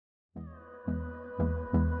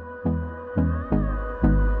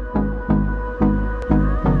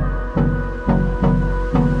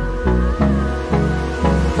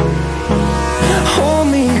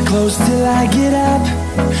close till I get up.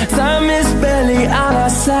 Time is barely on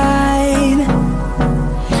our side.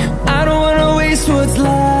 I don't wanna waste what's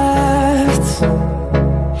left.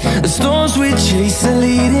 The storms we chase are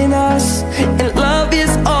leading us, and love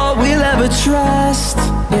is all we'll ever trust.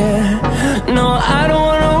 Yeah, no, I don't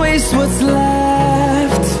wanna waste what's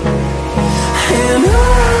left. And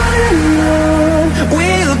on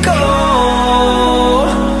we'll go,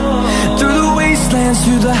 through the wastelands,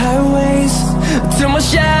 through the highways, till my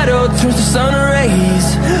shadow turns to sun rays.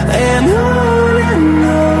 And on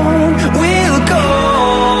we'll go,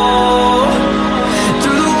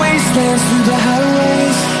 through the wastelands, through the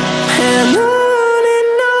highways, and on we'll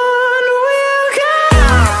go.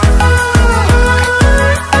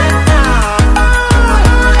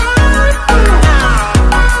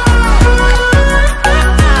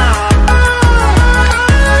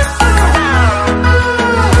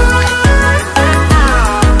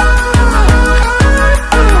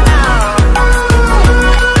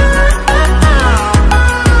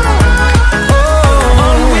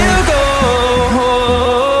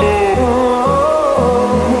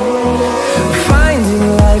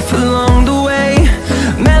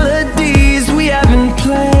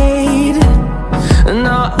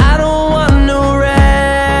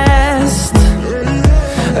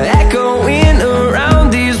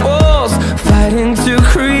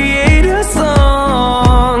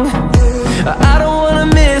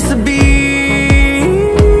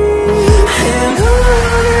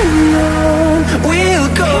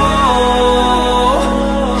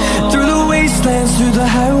 Through the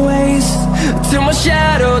highways, till my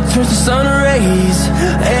shadow turns to sun rays.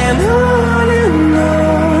 And on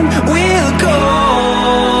we'll go,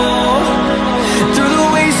 through the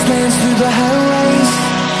wastelands, through the highways,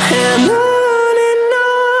 and on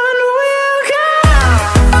we'll go.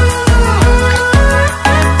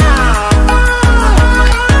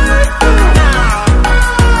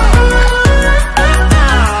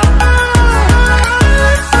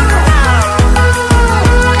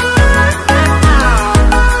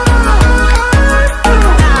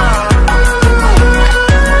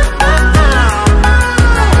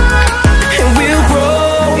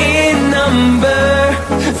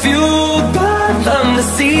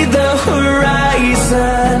 See the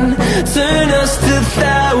horizon, turn us to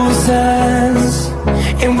thousands,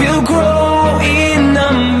 and we'll grow in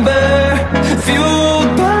number, fueled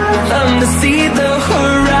by them. To see the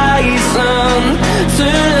horizon,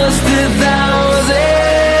 turn us to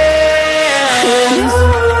thousands, and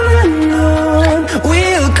on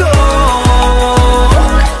we'll go,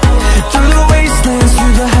 through the wastelands,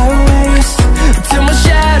 through the highways, till my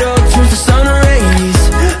shadow turns to sun rays.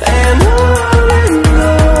 And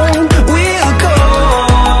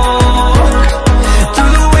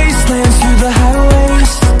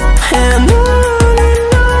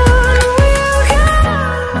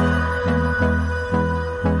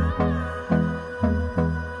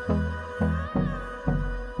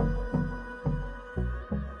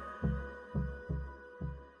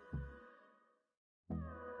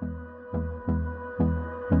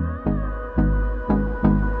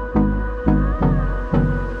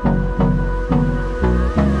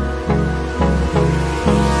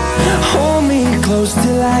close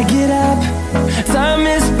till I get up. Time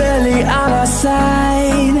is barely on our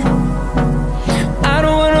side. I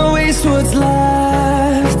don't wanna waste what's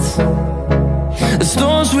left. The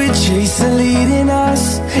storms we chase are leading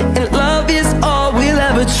us, and love is all we'll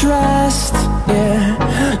ever trust. Yeah,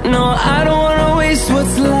 no, I don't wanna waste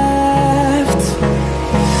what's left.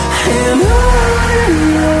 And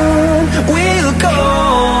on we'll go,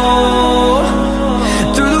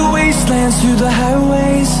 through the wastelands, through the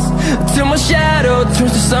highways, till my shadow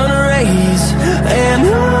turns to sun rays. And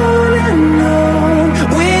on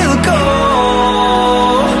we'll go,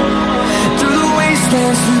 through the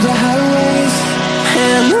wastelands, through the highways,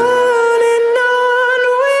 and on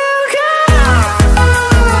we'll go.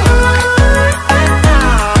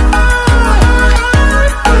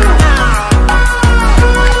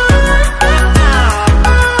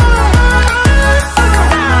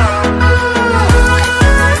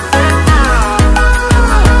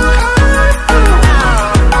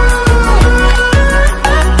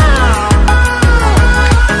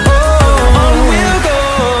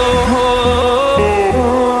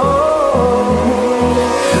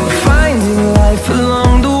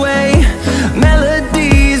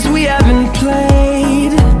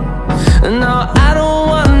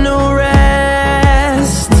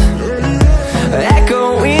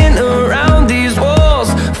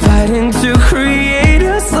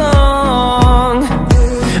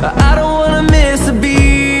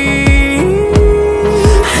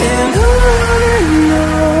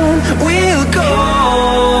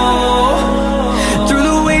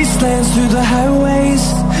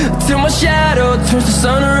 turns to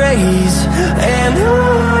sun rays, and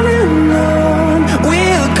on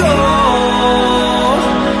we'll go,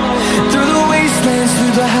 through the wastelands,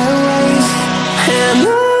 through the highways, and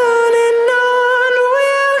on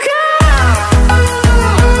we'll go.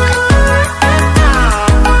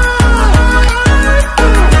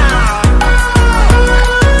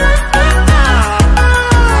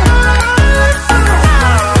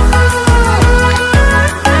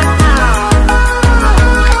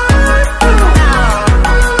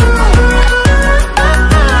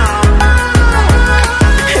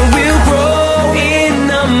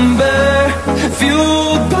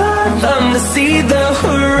 See the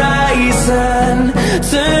horizon,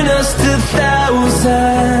 turn us to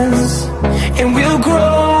thousands, and we'll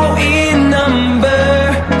grow in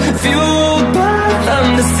number, fueled by them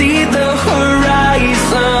to see the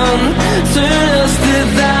horizon, turn us to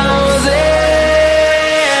thousands,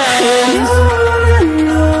 and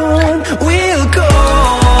on we'll go,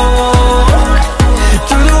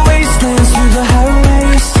 through the wastelands, through the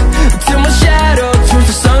highways, till my shadow turns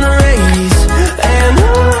to sun rays, and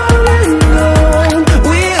on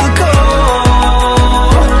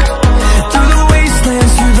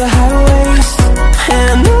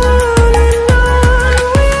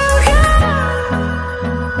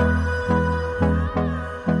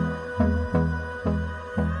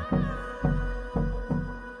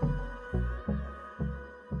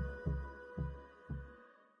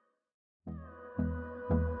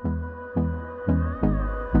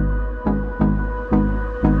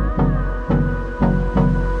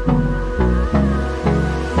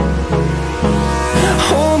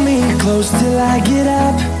close till I get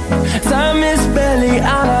up. Time is barely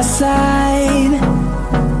on our side.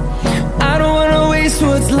 I don't wanna waste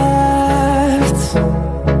what's left.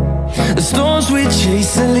 The storms we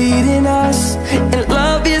chase are leading us, and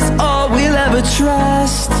love is all we'll ever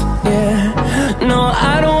trust. Yeah, no,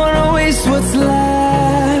 I don't wanna waste what's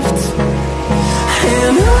left.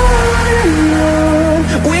 And on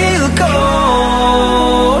we'll go,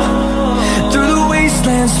 through the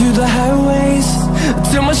wastelands, through the highways,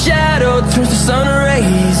 till my shadow turns to sun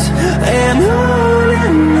rays, and on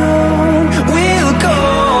we'll go,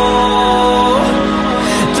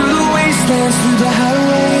 through the wastelands, through the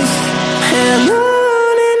highways, and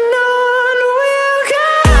on we'll go.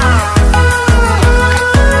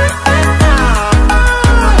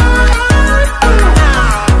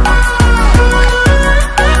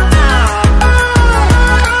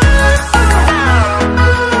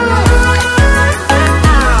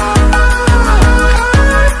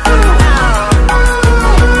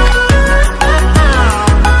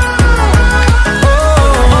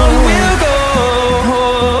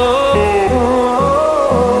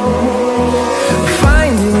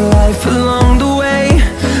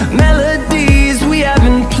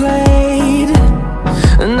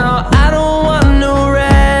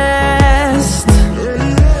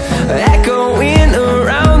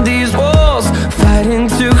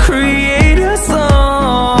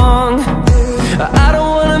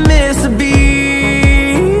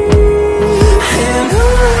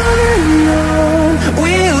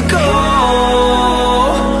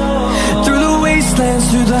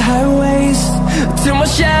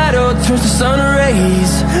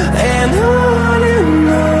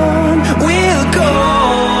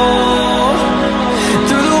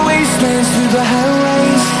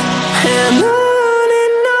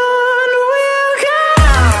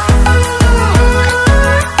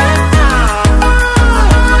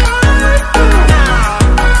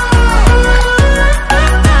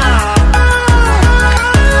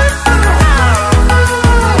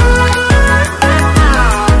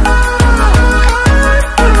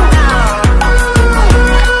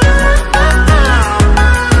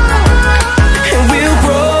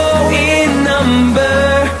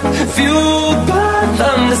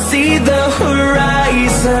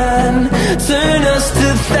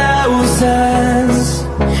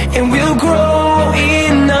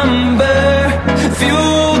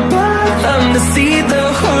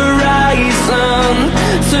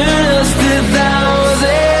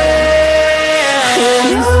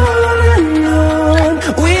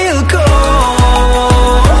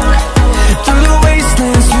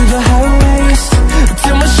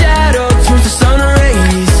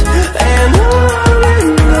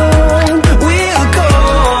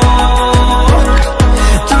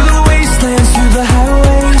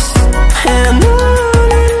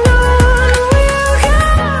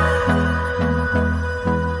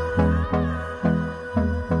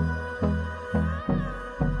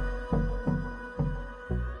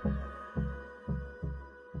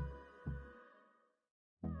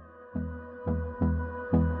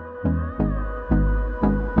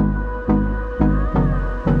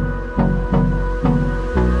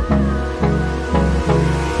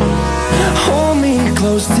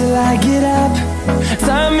 close till I get up.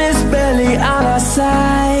 Time is barely on our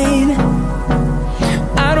side.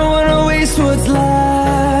 I don't wanna waste what's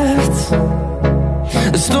left.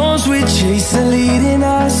 The storms we chase are leading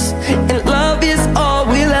us, and love is all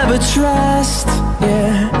we'll ever trust.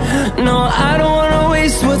 Yeah, no, I don't wanna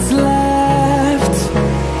waste what's left.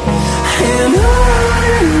 And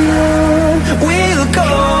on we'll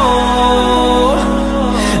go,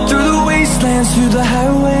 through the wastelands, through the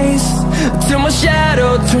highways, till my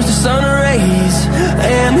shadow turns to sun rays.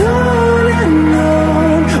 And on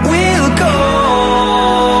we'll go,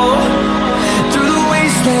 through the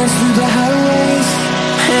wastelands, through the highways,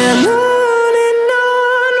 and on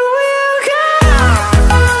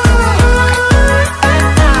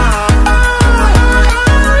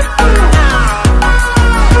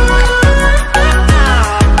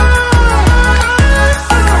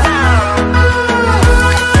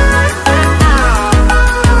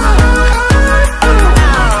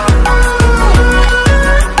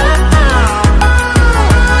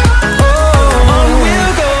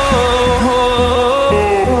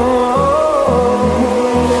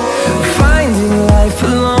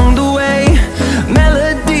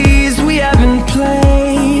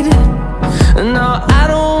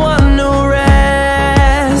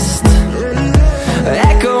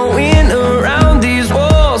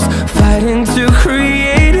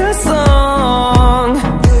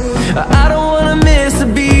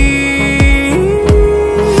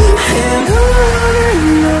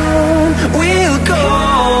we'll go.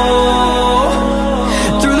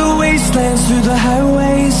 Through the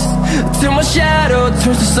highways, till my shadow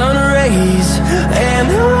turns to sun rays. And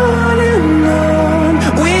on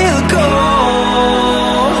we'll go,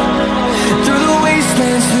 through the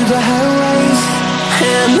wastelands, through the highways,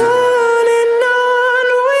 and on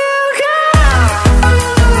we'll go.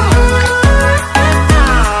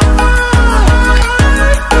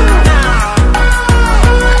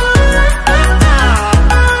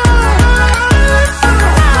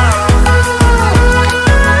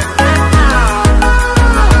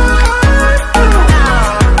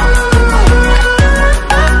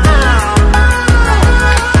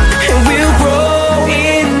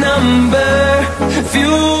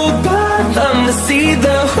 See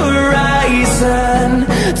the horizon.